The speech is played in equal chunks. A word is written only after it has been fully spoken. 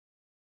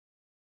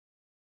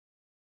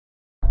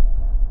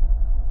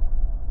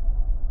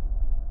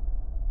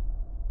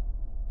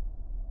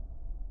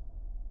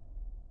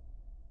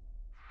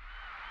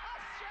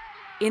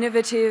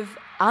Innovative,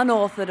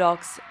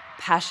 unorthodox,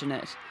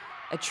 passionate.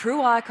 A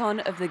true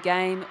icon of the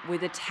game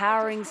with a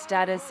towering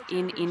status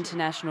in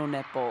international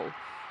netball.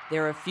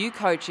 There are few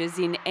coaches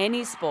in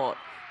any sport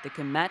that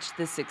can match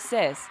the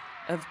success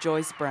of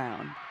Joyce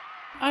Brown.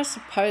 I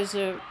suppose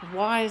a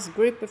wise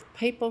group of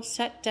people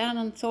sat down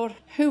and thought,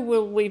 who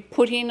will we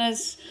put in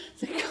as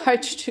the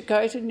coach to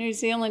go to New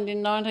Zealand in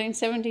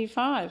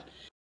 1975?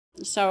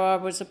 So I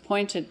was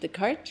appointed the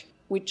coach,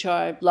 which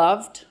I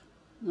loved.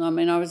 I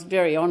mean, I was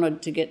very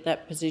honoured to get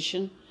that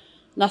position.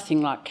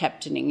 Nothing like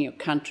captaining your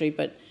country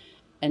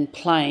and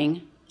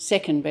playing.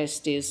 Second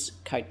best is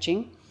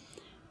coaching.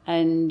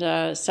 And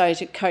so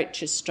to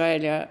coach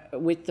Australia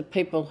with the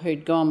people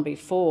who'd gone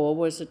before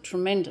was a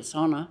tremendous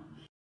honour.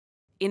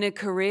 In a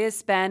career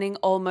spanning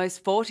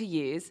almost 40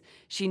 years,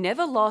 she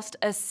never lost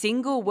a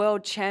single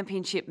World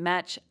Championship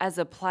match as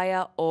a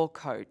player or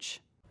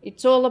coach.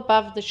 It's all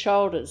above the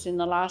shoulders in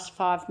the last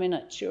 5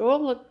 minutes. You're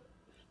all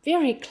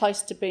very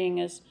close to being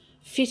as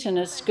fit and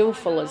as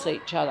skillful as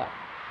each other.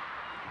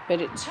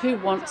 But it's who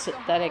wants it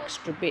that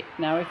extra bit.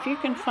 Now, if you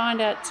can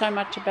find out so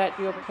much about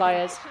your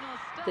players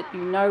that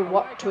you know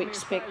what to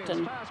expect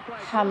and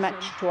how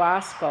much to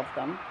ask of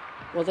them,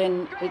 well,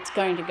 then it's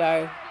going to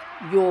go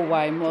your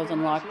way more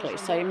than likely.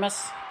 So you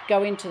must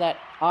go into that,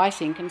 I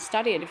think, and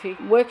study it. If you're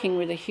working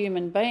with a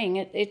human being,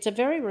 it's a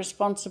very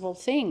responsible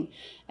thing,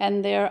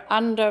 and they're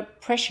under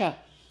pressure,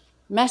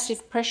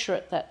 massive pressure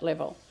at that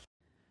level.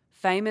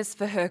 Famous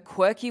for her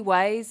quirky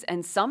ways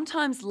and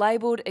sometimes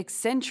labelled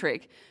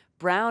eccentric,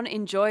 Brown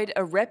enjoyed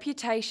a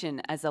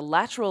reputation as a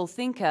lateral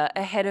thinker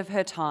ahead of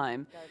her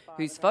time,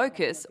 whose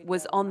focus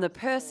was on the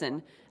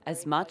person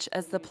as much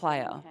as the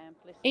player.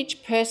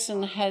 Each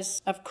person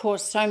has, of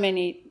course, so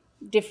many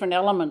different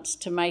elements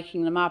to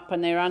making them up,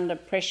 and they're under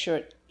pressure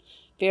at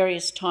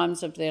various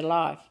times of their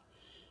life.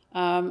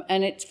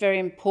 And it's very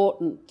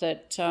important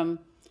that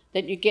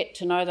you get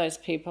to know those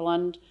people.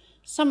 And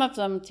some of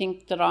them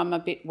think that I'm a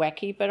bit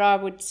wacky, but I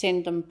would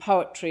send them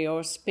poetry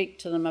or speak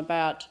to them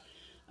about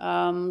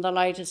the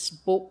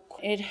latest book.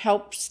 It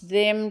helps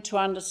them to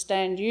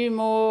understand you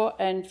more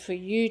and for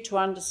you to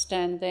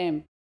understand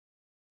them.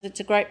 It's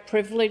a great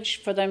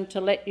privilege for them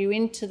to let you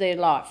into their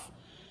life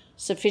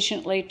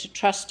sufficiently to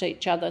trust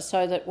each other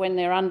so that when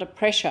they're under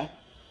pressure,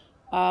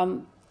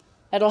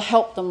 it'll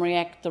help them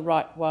react the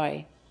right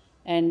way.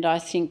 And I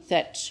think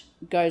that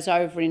goes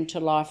over into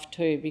life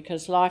too,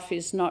 because life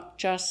is not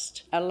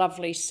just a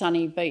lovely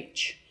sunny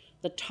beach.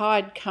 The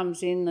tide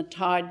comes in, the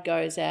tide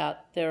goes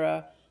out. There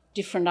are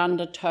different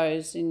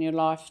undertows in your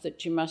life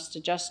that you must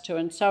adjust to,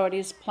 and so it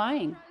is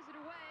playing.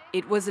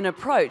 It was an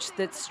approach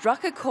that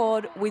struck a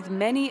chord with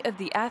many of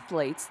the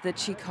athletes that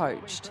she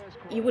coached.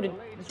 You would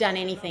have done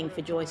anything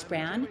for Joyce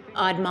Brown.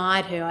 I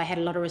admired her, I had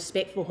a lot of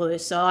respect for her,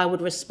 so I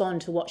would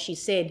respond to what she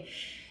said.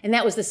 And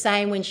that was the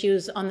same when she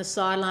was on the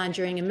sideline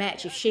during a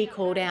match. If she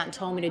called out and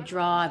told me to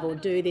drive or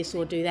do this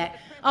or do that,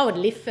 I would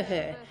live for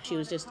her. She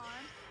was just,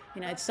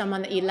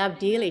 someone that you loved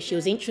dearly. She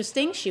was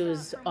interesting, she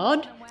was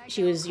odd,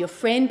 she was your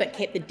friend but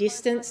kept the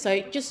distance, so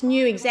just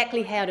knew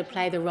exactly how to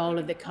play the role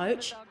of the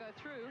coach.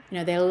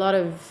 There are a lot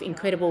of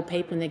incredible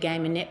people in the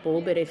game of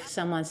netball, but if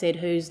someone said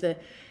who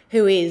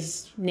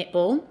is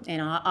netball,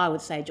 and I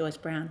would say Joyce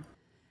Brown.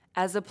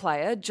 As a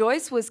player,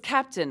 Joyce was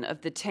captain of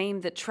the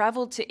team that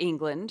travelled to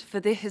England for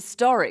the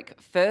historic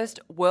first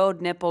World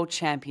Netball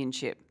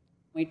Championship.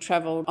 We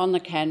travelled on the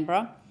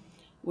Canberra,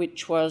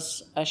 which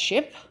was a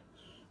ship.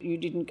 You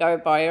didn't go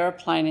by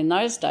aeroplane in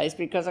those days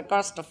because it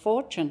cost a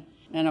fortune,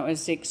 and it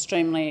was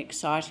extremely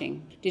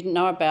exciting. Didn't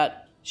know about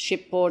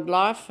shipboard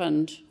life,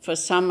 and for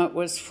some it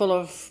was full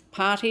of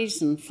parties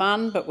and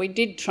fun, but we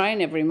did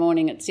train every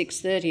morning at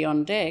 6:30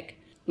 on deck.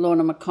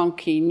 Lorna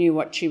McConkey knew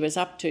what she was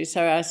up to,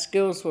 so our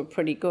skills were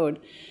pretty good.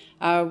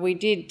 We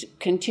did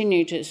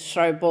continue to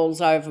throw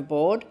balls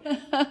overboard,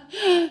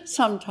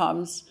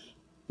 sometimes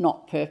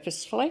not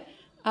purposefully,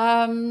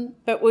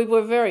 but we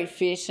were very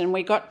fit and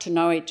we got to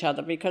know each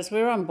other because we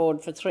were on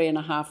board for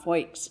 3.5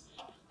 weeks,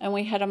 and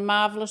we had a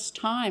marvellous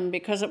time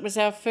because it was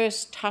our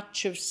first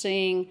touch of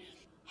seeing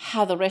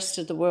how the rest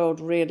of the world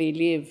really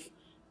live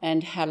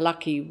and how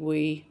lucky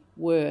we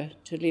were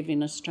to live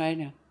in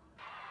Australia.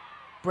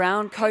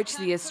 Brown coached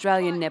the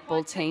Australian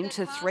netball team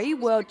to 3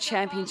 World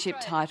Championship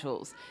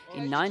titles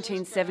in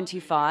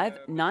 1975,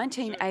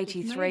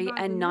 1983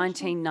 and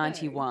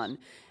 1991,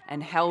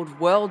 and held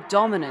world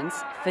dominance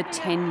for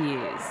 10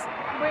 years.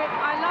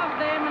 I loved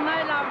them and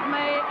they loved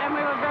me, and we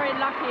were very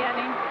lucky,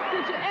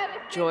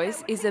 Annie.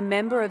 Joyce is a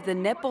member of the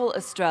Netball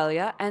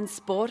Australia and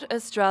Sport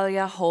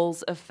Australia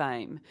Halls of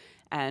Fame,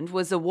 and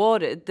was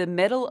awarded the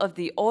Medal of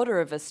the Order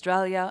of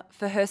Australia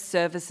for her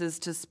services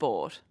to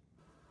sport.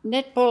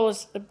 Netball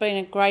has been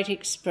a great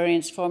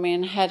experience for me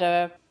and had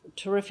a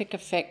terrific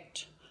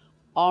effect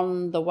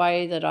on the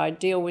way that I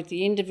deal with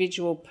the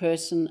individual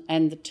person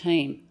and the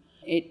team.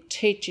 It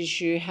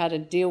teaches you how to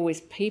deal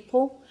with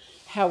people,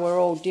 how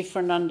we're all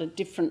different under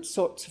different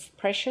sorts of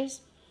pressures.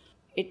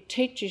 It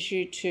teaches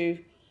you to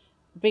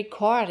be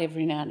quiet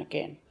every now and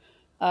again,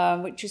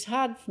 which is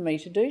hard for me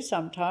to do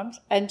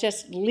sometimes, and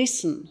just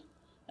listen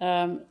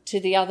to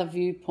the other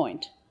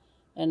viewpoint.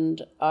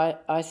 And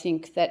I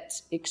think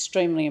that's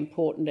extremely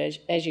important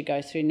as you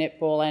go through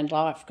netball and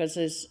life,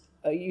 because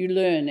you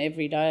learn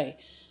every day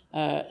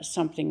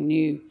something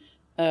new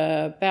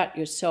about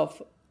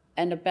yourself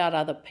and about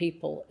other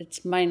people.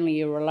 It's mainly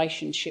your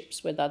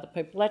relationships with other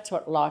people. That's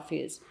what life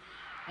is.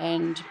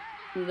 And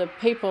the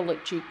people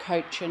that you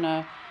coach and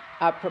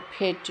are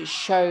prepared to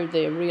show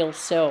their real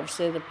selves,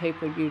 they're the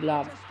people you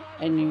love,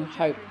 and you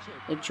hope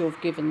that you've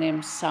given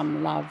them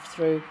some love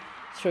through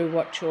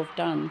what you've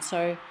done.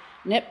 So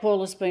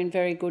netball has been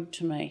very good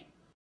to me.